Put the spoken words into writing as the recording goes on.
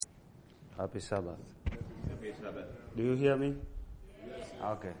Happy Sabbath. Happy Sabbath. Do you hear me? Yes.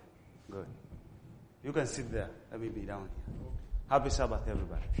 Okay, good. You can sit there. Let me be down here. Happy Sabbath,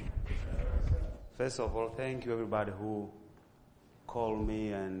 everybody. First of all, thank you, everybody who called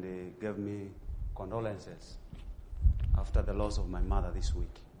me and gave me condolences after the loss of my mother this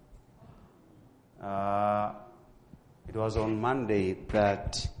week. It was on Monday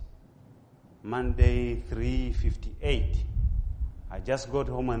 3:58. I just got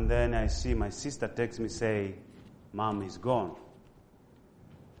home and then I see my sister text me say, Mom is gone.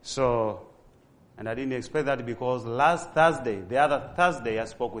 So, and I didn't expect that because last Thursday, the other Thursday, I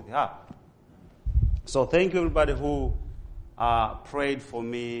spoke with her. So thank you everybody who prayed for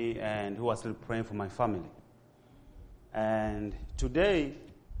me and who are still praying for my family. And today,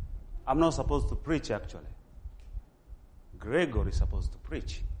 I'm not supposed to preach actually. Gregor is supposed to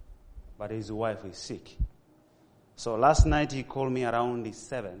preach, but his wife is sick. So last night he called me around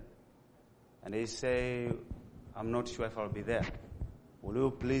 7, and he said, I'm not sure if I'll be there. Will you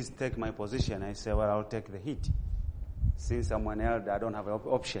please take my position? I said, well, I'll take the heat. Since I'm an elder, I don't have an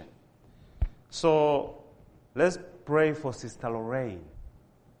option. So let's pray for Sister Lorraine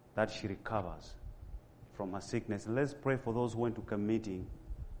that she recovers from her sickness. And let's pray for those who went to a meeting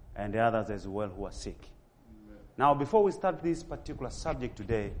and the others as well who are sick. Amen. Now, before we start this particular subject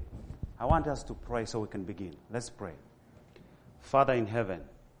today, I want us to pray so we can begin. Let's pray. Father in heaven,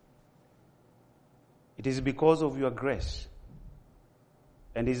 it is because of your grace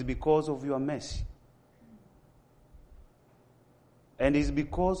and it is because of your mercy and it is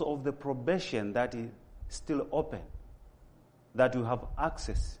because of the probation that is still open that you have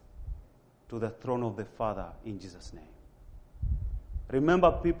access to the throne of the Father in Jesus' name.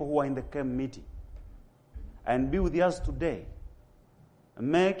 Remember people who are in the camp meeting and be with us today.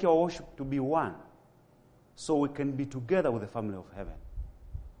 Make your worship to be one so we can be together with the family of heaven.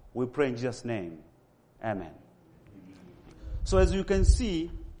 We pray in Jesus' name. Amen. So as you can see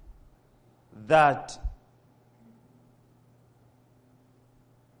that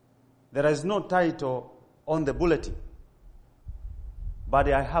there is no title on the bulletin, but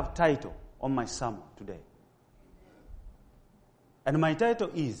I have title on my sermon today. And my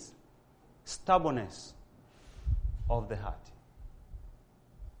title is Stubbornness of the Heart.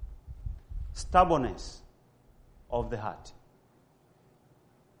 Stubbornness of the heart.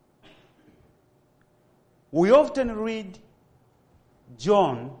 We often read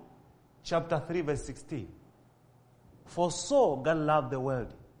John chapter 3 verse 16. For so God loved the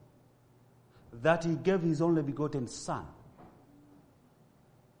world that he gave his only begotten Son,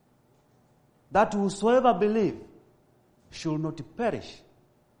 that whosoever believe should not perish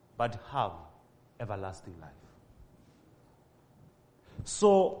but have everlasting life.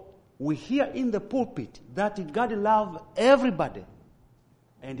 So we hear in the pulpit that God loves everybody.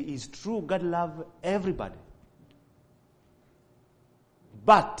 And it is true, God loves everybody.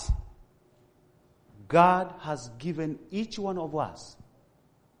 But God has given each one of us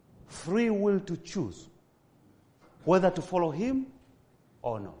free will to choose whether to follow him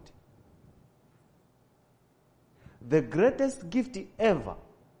or not. The greatest gift ever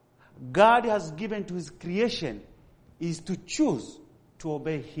God has given to his creation is to choose to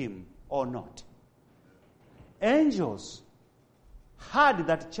obey him or not. Angels had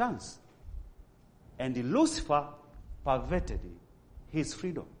that chance, and Lucifer perverted his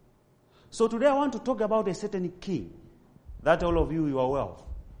freedom. So today I want to talk about a certain king that all of you are aware of.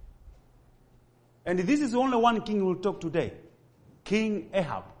 And this is only one king we'll talk today, King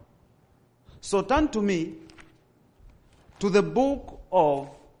Ahab. So turn to me to the book of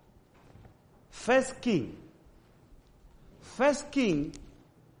 1 King. 1 King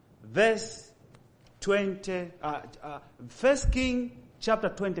verse 20, 1 King chapter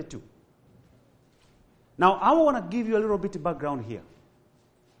 22. Now, I want to give you a little bit of background here.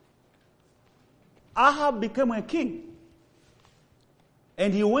 Ahab became a king.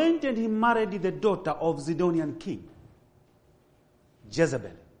 And he went and he married the daughter of Zidonian king,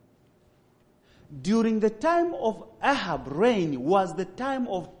 Jezebel. During the time of Ahab reign was the time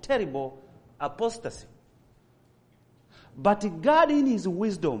of terrible apostasy. But God in his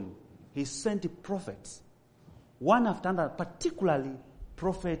wisdom, he sent prophets, one after another, particularly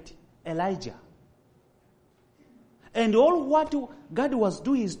prophet Elijah. And all what God was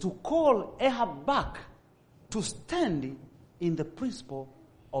doing is to call Ahab back to stand in the principle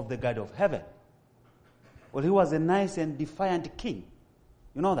of the God of heaven. Well, he was a nice and defiant king.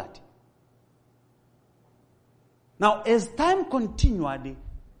 You know that. Now, as time continued,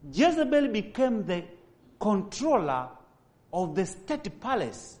 Jezebel became the controller of the state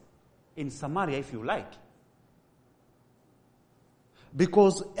palace in Samaria, if you like.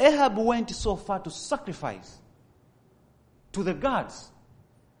 Because Ahab went so far to sacrifice to the gods,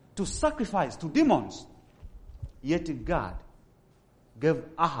 to sacrifice to demons. Yet God gave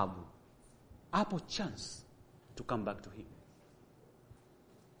Ahab ample chance to come back to him.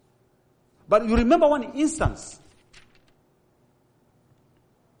 But you remember one instance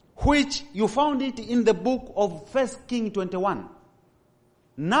which you found it in the book of 1 Kings 21.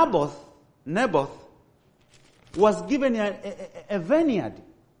 Naboth was given a vineyard,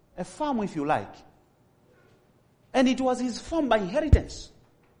 a farm if you like. And it was his farm by inheritance.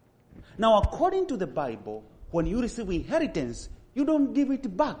 Now according to the Bible, when you receive inheritance, you don't give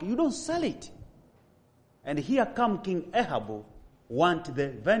it back, you don't sell it. And here come King Ahab, want the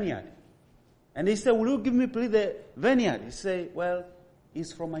vineyard. And he said, will you give me please the vineyard? He said, well,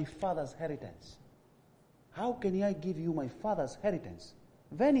 it's from my father's inheritance. How can I give you my father's inheritance?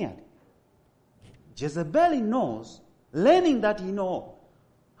 Vineyard. Jezebel knows, learning that he knows,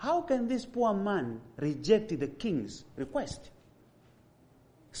 how can this poor man reject the king's request?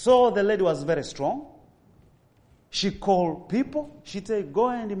 So the lady was very strong. She called people. She said, go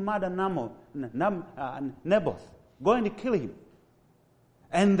and murder Naboth. Go and kill him.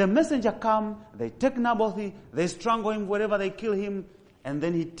 And the messenger come, they take Naboth, they strangle him, wherever they kill him, and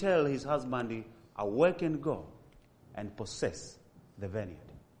then he tell his husband, awake and go and possess the vineyard.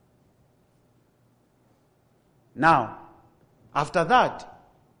 Now, after that,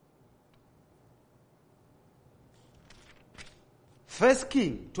 1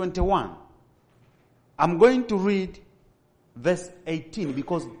 Kings 21, I'm going to read verse 18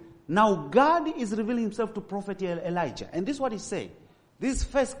 because now God is revealing himself to prophet Elijah. And this is what he said. This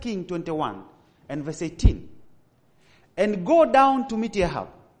is 1 Kings 21 and verse 18. And go down to meet Ahab.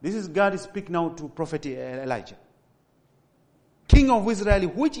 This is God speaking now to prophet Elijah. King of Israel,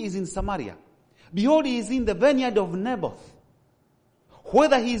 which is in Samaria. Behold, he is in the vineyard of Naboth,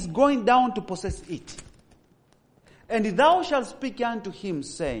 whether he is going down to possess it. And thou shalt speak unto him,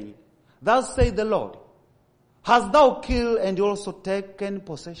 saying, thus saith the Lord, hast thou killed and also taken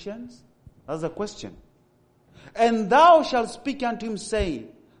possessions? That's the question. And thou shalt speak unto him, saying,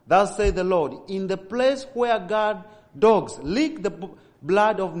 thus saith the Lord, in the place where dogs lick the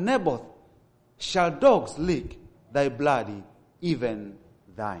blood of Naboth, shall dogs lick thy blood, even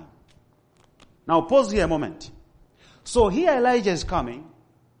thine. Now pause here a moment. So here Elijah is coming.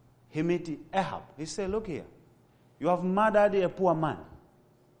 He meets Ahab. He said, look here. You have murdered a poor man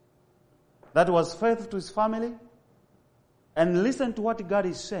that was faithful to his family. And listen to what God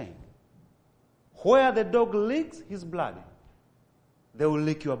is saying. Where the dog licks his blood, they will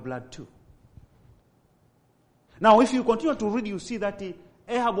lick your blood too. Now if you continue to read, you see that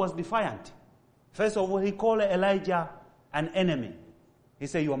Ahab was defiant. First of all, he called Elijah an enemy. He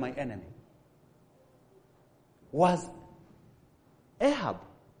said, you are my enemy. Was Ahab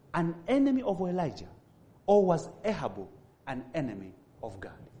an enemy of Elijah? Or was Ahab an enemy of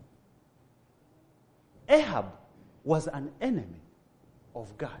God? Ahab was an enemy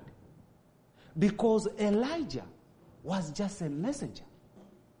of God. Because Elijah was just a messenger.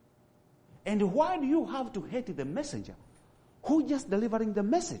 And why do you have to hate the messenger who just delivering the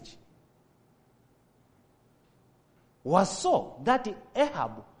message? Was so that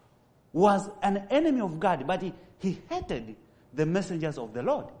Ahab was an enemy of God, but he hated the messengers of the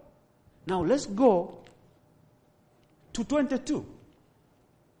Lord. Now let's go to 22.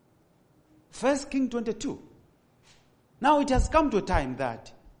 1 Kings 22. Now it has come to a time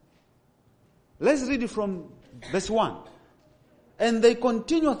that, let's read it from verse 1. And they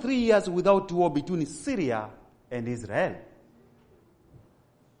continue 3 years without war between Syria and Israel.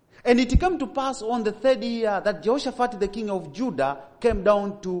 And it came to pass on the 3rd year that Jehoshaphat the king of Judah came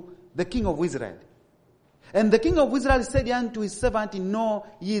down to the king of Israel. And the king of Israel said unto his servant, know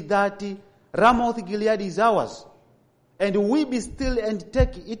ye that Ramoth Gilead is ours, and we be still and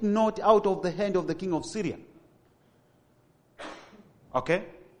take it not out of the hand of the king of Syria. Okay?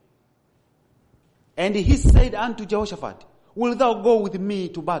 And he said unto Jehoshaphat, wilt thou go with me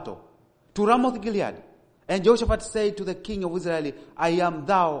to battle, to Ramoth Gilead? And Jehoshaphat said to the king of Israel, I am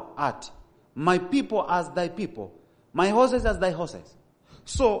thou art, my people as thy people, my horses as thy horses.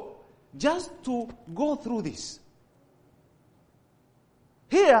 So, just to go through this,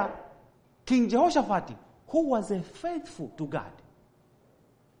 here, King Jehoshaphat, who was a faithful to God,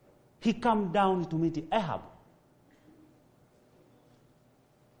 he come down to meet Ahab.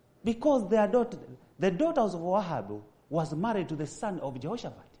 Because the daughters of Ahab was married to the son of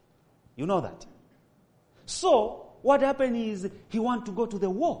Jehoshaphat. You know that. So, what happened is, he want to go to the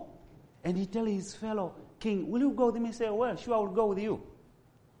war. And he tell his fellow king, will you go with me? He say, well, sure, I will go with you.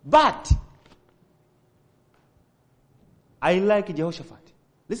 But, I like Jehoshaphat.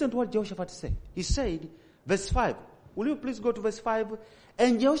 Listen to what Jehoshaphat said. He said, verse 5. Will you please go to verse 5?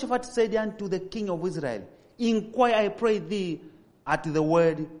 And Jehoshaphat said unto the king of Israel, inquire, I pray thee, at the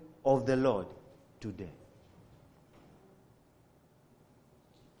word of the Lord today.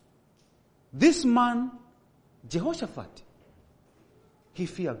 This man, Jehoshaphat, he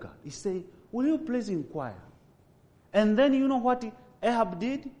feared God. He said, will you please inquire? And then you know what Ahab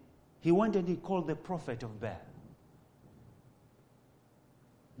did? He went and he called the prophet of Baal.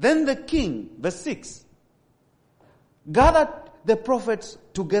 Then the king, verse 6, gathered the prophets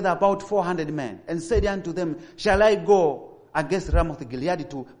together, about 400 men, and said unto them, shall I go against Ramoth Gilead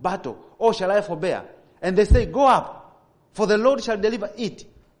to battle, or shall I forbear? And they say, go up, for the Lord shall deliver it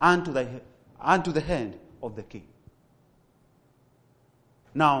unto the hand of the king.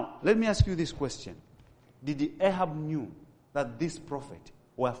 Now, let me ask you this question. Did Ahab knew that these prophets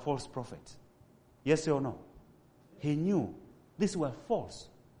were false prophets? Yes or no? He knew these were false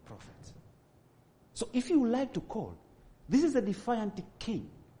prophets. So if you like to call, this is a defiant king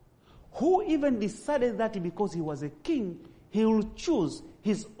who even decided that because he was a king, he will choose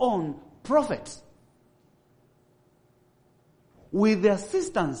his own prophets with the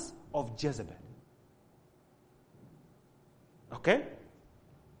assistance of Jezebel. Okay?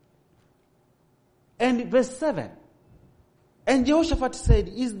 And verse 7. And Jehoshaphat said,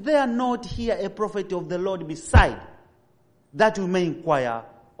 is there not here a prophet of the Lord beside, that we may inquire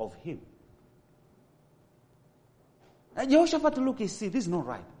of him? And Jehoshaphat look, he see, this is not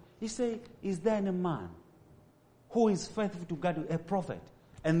right. He say, is there any man who is faithful to God, a prophet?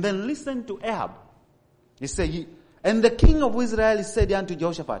 And then listen to Ahab. He say, and the king of Israel said unto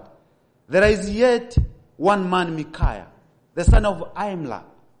Jehoshaphat, there is yet one man, Micaiah, the son of Imlah,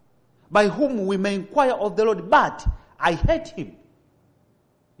 by whom we may inquire of the Lord, but I hate him.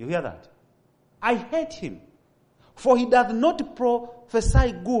 You hear that? I hate him. For he doth not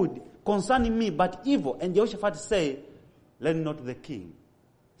prophesy good concerning me, but evil. And Jehoshaphat say, let not the king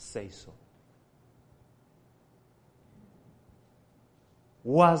say so.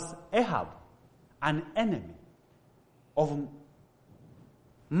 Was Ahab an enemy of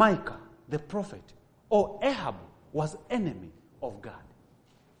Micah, the prophet? Or Ahab was enemy of God?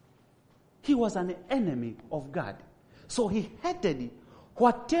 He was an enemy of God. So he hated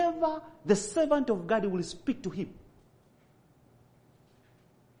whatever the servant of God will speak to him.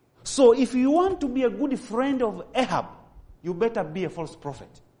 So if you want to be a good friend of Ahab, you better be a false prophet.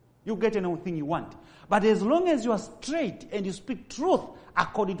 You get anything you want. But as long as you are straight and you speak truth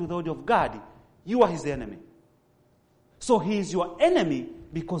according to the word of God, you are his enemy. So he is your enemy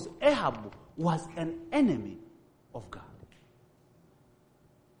because Ahab was an enemy of God.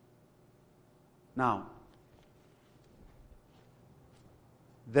 Now,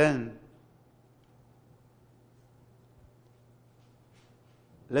 then,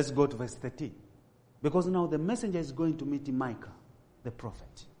 let's go to verse 13. Because now the messenger is going to meet Micah, the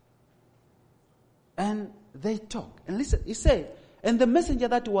prophet. And they talk. And listen, he said, and the messenger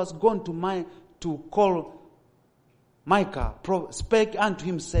that was gone to call Micah spake unto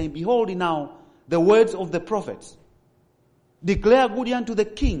him, saying, behold now the words of the prophets. Declare good unto the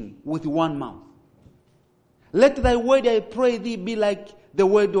king with one mouth. Let thy word, I pray thee, be like the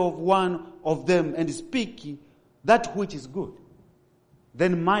word of one of them, and speak that which is good.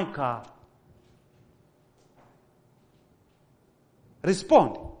 Then Micah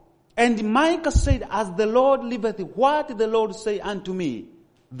respond. And Micah said, as the Lord liveth, what the Lord say unto me,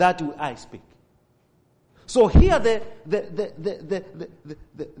 that will I speak. So here the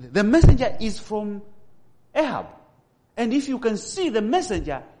messenger is from Ahab. And if you can see, the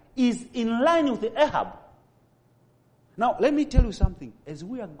messenger is in line with Ahab. Now, let me tell you something. As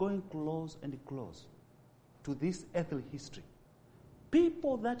we are going close and close to this earthly history,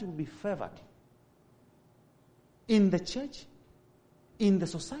 people that will be favored in the church, in the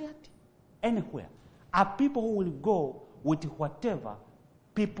society, anywhere, are people who will go with whatever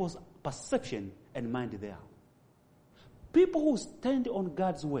people's perception and mind they are. People who stand on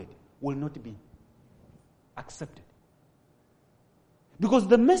God's word will not be accepted. Because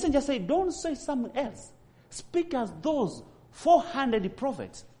the messenger said, don't say someone else. Speak as those 400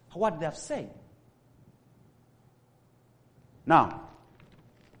 prophets, what they have said. Now,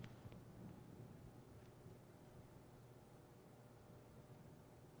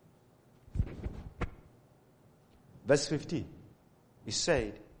 verse 15, he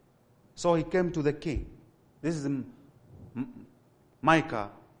said, so he came to the king. This is Micah.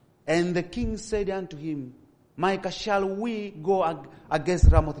 And the king said unto him, Micah, shall we go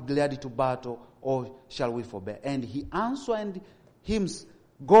against Ramoth Gilead to battle, or shall we forbear? And he answered him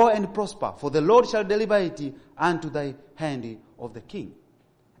Go and prosper, for the Lord shall deliver it unto thy hand of the king.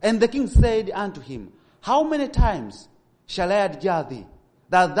 And the king said unto him, How many times shall I adjure thee,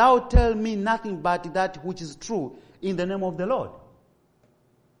 that thou tell me nothing but that which is true in the name of the Lord?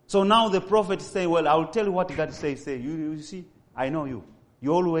 So now the prophet say, well, I will tell you what God says. Say, you see, I know you.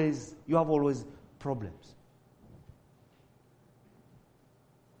 You have always problems.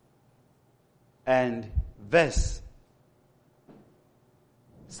 And verse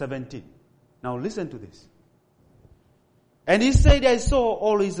 17. Now listen to this. And he said, I saw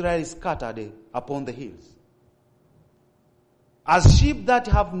all Israel scattered upon the hills, as sheep that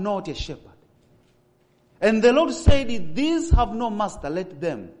have not a shepherd. And the Lord said, These have no master, let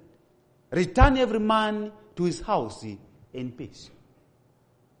them return every man to his house in peace.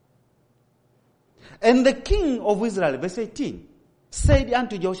 And the king of Israel, verse 18, said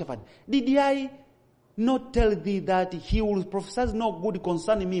unto Jehoshaphat, Did I not tell thee that he will prophesy no good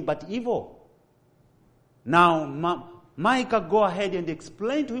concerning me, but evil? Now, Micah go ahead and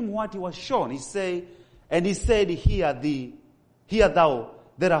explain to him what he was shown. He said, Hear thou,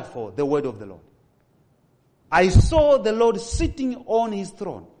 therefore, the word of the Lord. I saw the Lord sitting on his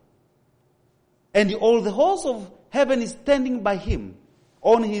throne, and all the hosts of heaven is standing by him,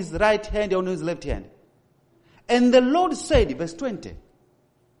 on his right hand and on his left hand. And the Lord said, verse 20,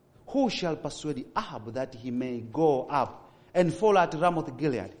 Who shall persuade Ahab that he may go up and fall at Ramoth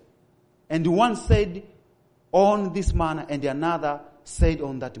Gilead? And one said on this manner, and another said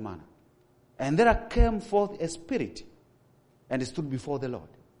on that manner. And there came forth a spirit, and stood before the Lord,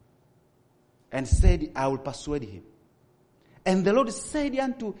 and said, I will persuade him. And the Lord said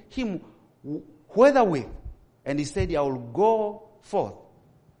unto him, Whether with? And he said, I will go forth,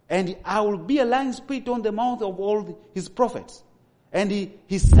 and I will be a lying spirit on the mouth of all his prophets. And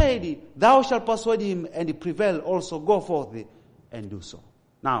he said, Thou shalt persuade him, and prevail also, go forth and do so.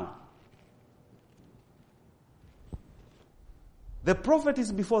 Now, the prophet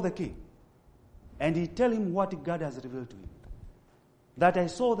is before the king, and he tell him what God has revealed to him. That I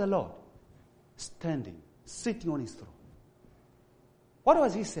saw the Lord standing, sitting on his throne. What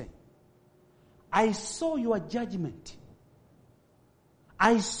was he saying? I saw your judgment.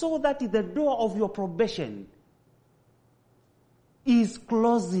 I saw that the door of your probation is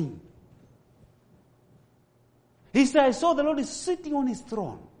closing. He said, I saw the Lord is sitting on his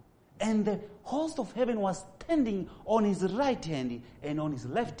throne, and the host of heaven was standing on his right hand and on his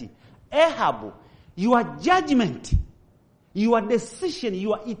left. Ahab, your judgment, your decision,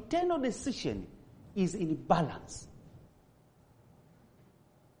 your eternal decision is in balance.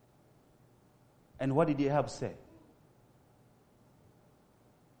 And what did Ahab say?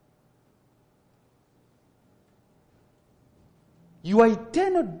 Your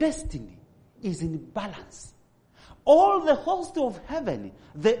eternal destiny is in balance. All the host of heaven,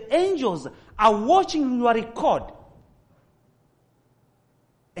 the angels are watching your record.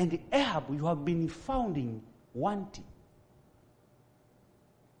 And Ahab, you have been found wanting.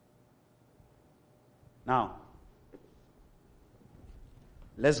 Now,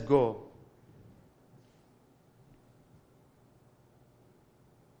 let's go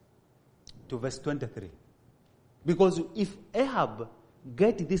to verse 23. Because if Ahab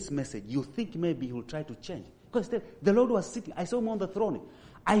get this message, you think maybe he will try to change. Because the Lord was sitting, I saw him on the throne.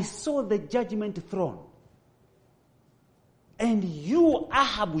 I saw the judgment throne. And you,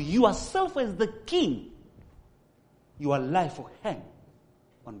 Ahab, yourself as the king, your life will hang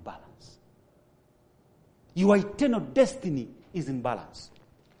on balance. Your eternal destiny is in balance.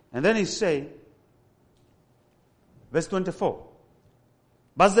 And then he say, verse 24,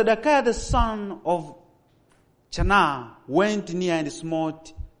 But Zedekiah the son of Chanah went near and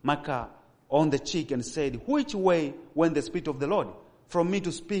smote Micah on the cheek and said, Which way went the Spirit of the Lord from me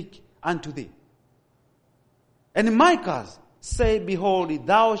to speak unto thee? And Micah said, Behold,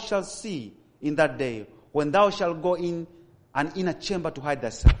 thou shalt see in that day, when thou shalt go in an inner chamber to hide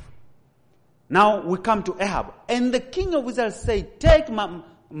thyself. Now we come to Ahab. And the king of Israel said, Take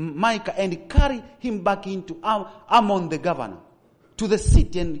Micah and carry him back into Ammon the governor, to the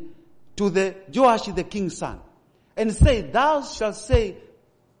city, and to the Joash the king's son. And say, Thou shalt say,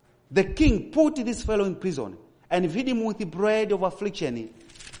 the king, put this fellow in prison, and feed him with the bread of affliction,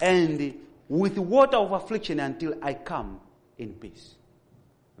 and with water of affliction, until I come in peace.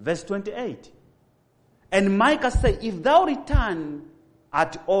 Verse 28. And Micah said, If thou return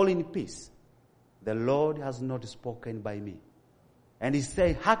at all in peace, the Lord has not spoken by me. And he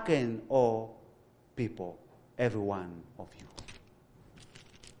said, Hearken, O people, every one of you.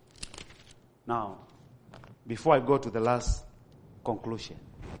 Now, before I go to the last conclusion,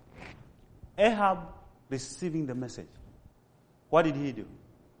 Ahab receiving the message, what did he do?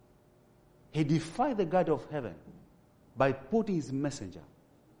 he defied the God of heaven by putting his messenger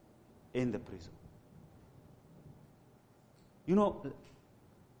in the prison. You know,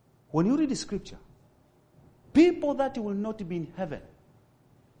 when you read the scripture, people that will not be in heaven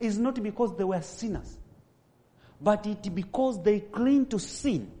is not because they were sinners, but it because they cling to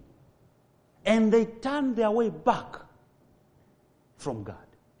sin and they turn their way back from God.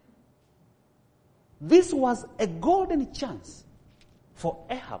 This was a golden chance for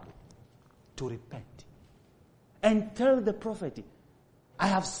Ahab to repent and tell the prophet, I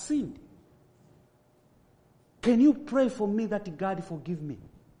have sinned. Can you pray for me that God forgive me?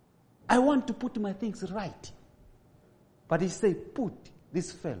 I want to put my things right. But he said, put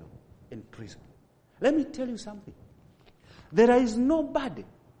this fellow in prison. Let me tell you something. There is nobody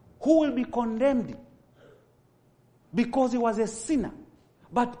who will be condemned because he was a sinner.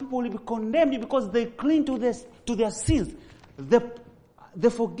 But people will be condemned because they cling to their sins.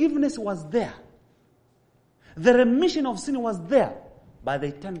 The forgiveness was there. The remission of sin was there. But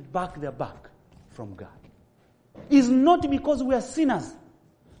they turned back their back from God. It's not because we are sinners.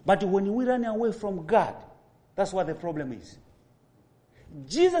 But when we run away from God, that's what the problem is.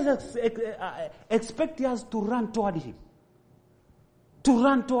 Jesus expects us to run toward him. To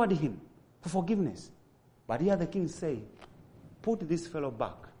run toward him for forgiveness. But here the king say, put this fellow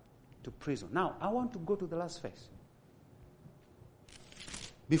back to prison. Now, I want to go to the last verse.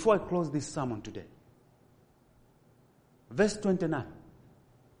 Before I close this sermon today. Verse 29.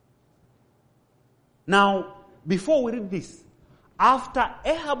 Now, before we read this, after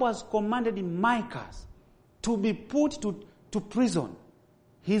Ahab was commanded Micah to be put to prison,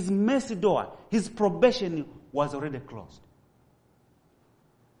 his mercy door, his probation was already closed.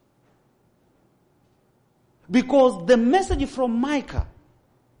 Because the message from Micah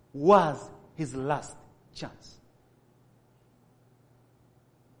was his last chance.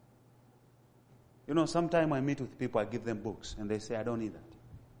 You know, sometimes I meet with people, I give them books, and they say, I don't need that.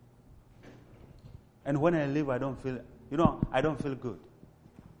 And when I leave, I don't feel good.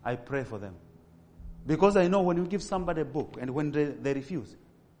 I pray for them. Because I know when you give somebody a book, and when they refuse,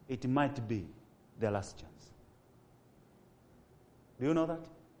 it might be their last chance. Do you know that?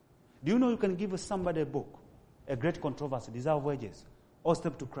 Do you know you can give somebody a book, A Great Controversy, Desire of Ages, or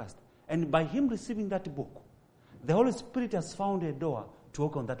Step to Christ, and by him receiving that book, the Holy Spirit has found a door to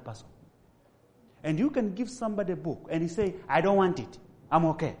work on that person. And you can give somebody a book, and he say, I don't want it. I'm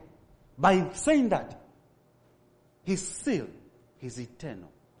okay. By saying that, he sealed his eternal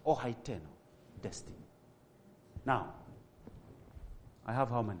or eternal destiny. Now, I have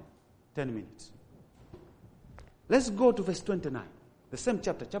how many? 10 minutes. Let's go to verse 29. The same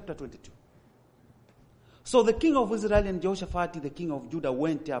chapter, chapter 22. So the king of Israel and Jehoshaphat, the king of Judah,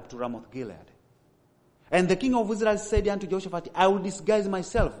 went up to Ramoth Gilead. And the king of Israel said unto Jehoshaphat, I will disguise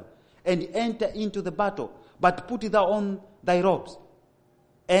myself and enter into the battle, but put thou on thy robes.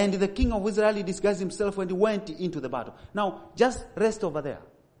 And the king of Israel disguised himself and went into the battle. Now, just rest over there.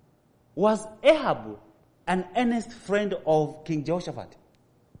 Was Ahab an earnest friend of King Jehoshaphat?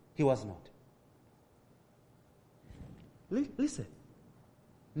 He was not. Listen.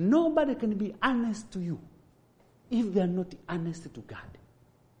 Nobody can be honest to you if they are not honest to God.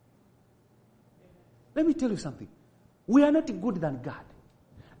 Let me tell you something. We are not good than God.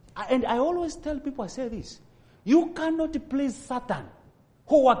 And I always tell people, I say this. You cannot please Satan,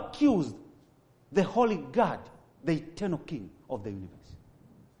 who accused the holy God, the eternal king of the universe.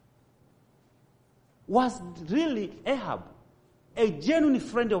 Was really Ahab a genuine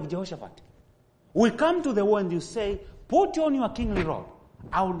friend of Jehoshaphat? We come to the war and you say, put on your kingly robe.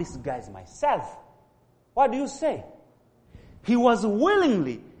 I will disguise myself. What do you say? He was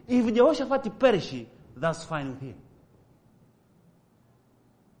willingly, if Jehoshaphat perish, that's fine with him.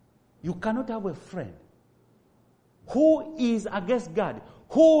 You cannot have a friend who is against God,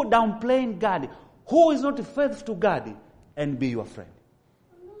 who downplaying God, who is not faithful to God, and be your friend.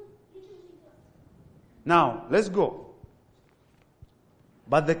 Now, let's go.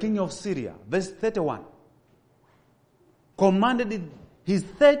 But the king of Syria, verse 31, commanded his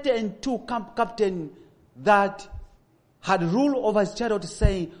 32 captain that had rule over his chariot,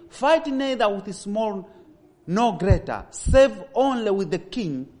 saying, fight neither with the small nor greater, save only with the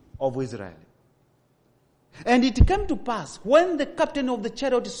king of Israel. And it came to pass, when the captain of the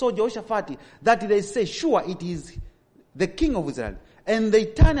chariot saw Jehoshaphat, that they say, sure, it is the king of Israel. And they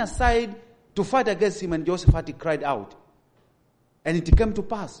turned aside to fight against him, and Jehoshaphat cried out. And it came to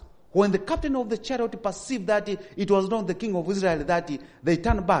pass, when the captain of the chariot perceived that it was not the king of Israel, that they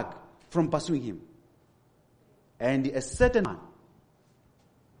turned back from pursuing him. And a certain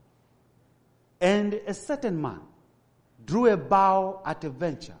man drew a bow at a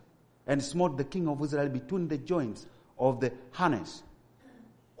venture and smote the king of Israel between the joints of the harness.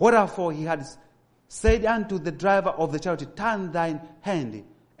 Wherefore he had said unto the driver of the chariot, Turn thine hand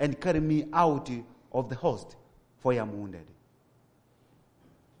and carry me out of the host, for I am wounded.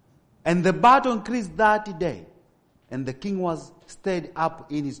 And the battle increased that day, and the king was stayed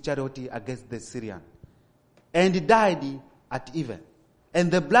up in his chariot against the Syrian, and died at even. And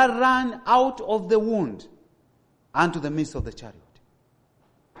the blood ran out of the wound unto the midst of the chariot.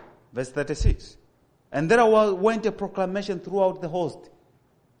 Verse 36. And there went a proclamation throughout the host,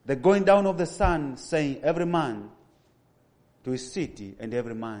 the going down of the sun, saying, every man to his city, and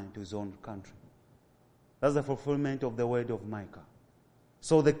every man to his own country. That's the fulfillment of the word of Micah.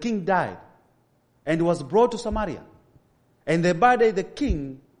 So the king died, and was brought to Samaria. And they buried the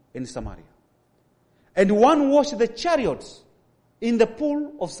king in Samaria. And one washed the chariots in the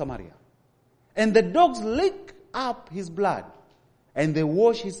pool of Samaria. And the dogs licked up his blood, and they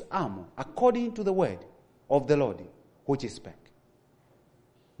washed his armor according to the word of the Lord which he spake.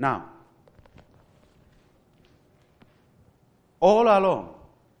 Now, all along,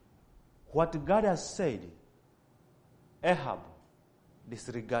 what God has said, Ahab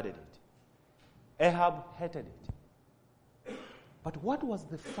disregarded it. Ahab hated it. But what was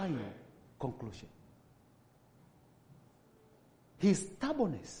the final conclusion? His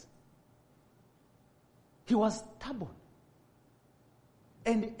stubbornness. He was stubborn.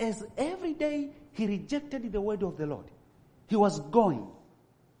 And as every day he rejected the word of the Lord, he was going.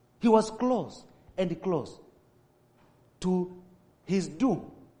 He was close and close to his doom.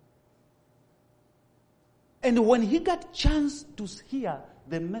 And when he got chance to hear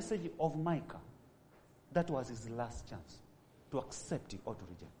the message of Micah, that was his last chance to accept it or to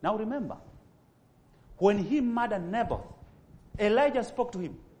reject. Now remember, when he murdered Naboth, Elijah spoke to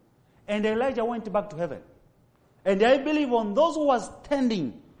him, and Elijah went back to heaven. And I believe on those who were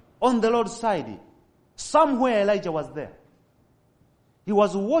standing on the Lord's side, somewhere Elijah was there. He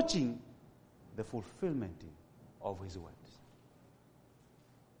was watching the fulfillment of his words.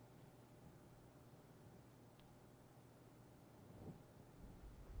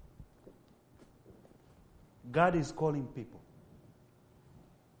 God is calling people.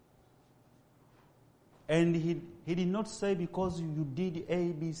 And he did not say, because you did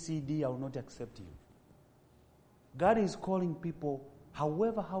A, B, C, D, I will not accept you. God is calling people,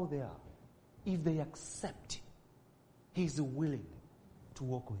 however how they are. If they accept, he is willing to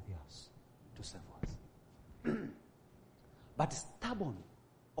walk with us, to serve us. But stubborn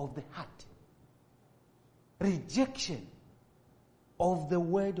of the heart, rejection of the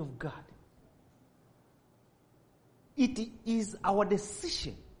word of God. It is our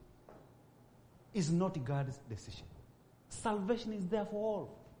decision. Is not God's decision. Salvation is there for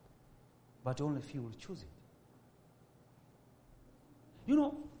all, but only few will choose it. You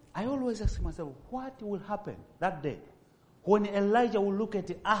know, I always ask myself, what will happen that day when Elijah will look at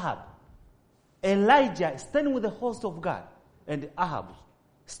Ahab? Elijah standing with the host of God, and Ahab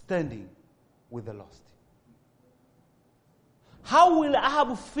standing with the lost. How will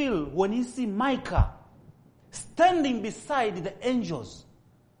Ahab feel when he see Micah standing beside the angels?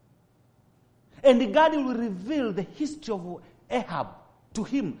 And God will reveal the history of Ahab to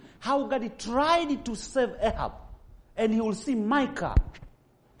him. How God tried to save Ahab. And he will see Micah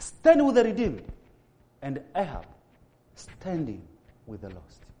standing with the redeemed. And Ahab standing with the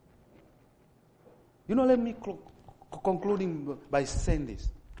lost. You know, let me concluding by saying this.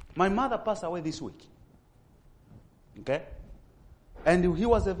 My mother passed away this week. Okay? And he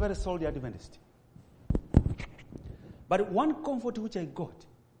was a very solid Adventist. But one comfort which I got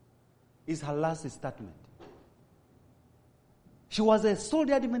is her last statement. She was a solid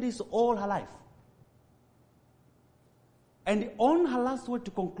Adventist all her life. And on her last word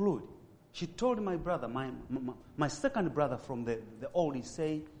to conclude, she told my brother, my second brother from the old, he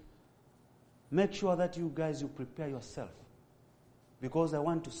said, make sure that you guys, you prepare yourself, because I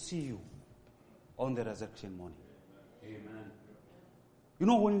want to see you on the resurrection morning. Amen. You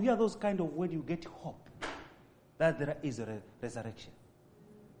know, when you hear those kind of words, you get hope that there is a resurrection.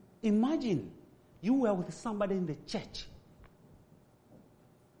 Imagine you were with somebody in the church,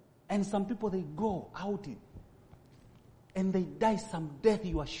 and some people, they go out and they die some death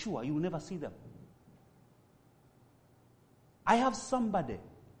you are sure you will never see them. I have somebody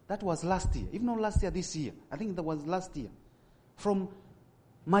that was last year, if not last year, this year, I think that was last year, from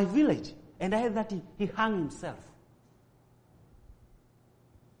my village, and I heard that he hung himself.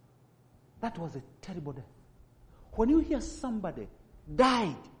 That was a terrible death. When you hear somebody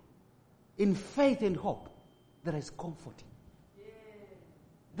died in faith and hope, there is comfort. Yeah.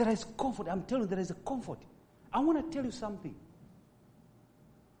 There is comfort. I'm telling you, there is a comfort. I want to tell you something.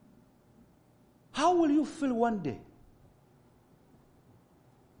 How will you feel one day?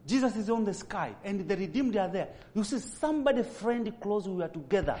 Jesus is on the sky and the redeemed are there. You see somebody friend close, we are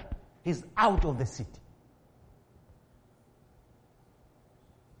together. He's out of the city.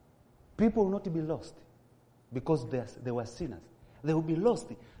 People will not be lost because they were sinners. They will be lost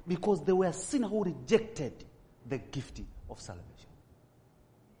because they were sinners who rejected the gift of salvation.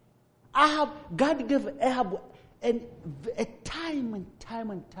 God gave Ahab a time and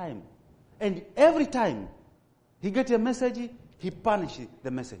time and time. And every time he gets a message, he punishes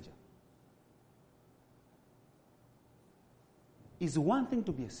the messenger. It's one thing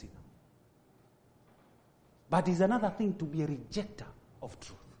to be a sinner, but it's another thing to be a rejecter of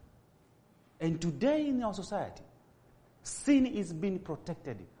truth. And today in our society, sin is being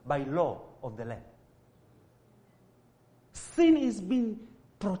protected by law of the land. Sin is being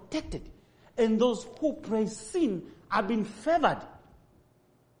protected. And those who praise sin are being favored.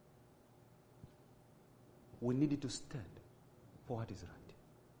 We need to stand for what is right.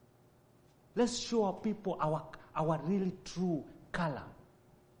 Let's show our people our really true color.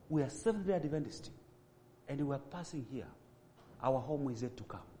 We are Seventh-day Adventists, and we are passing here. Our home is yet to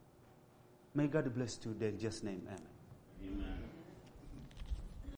come. May God bless you in Jesus' name. Amen.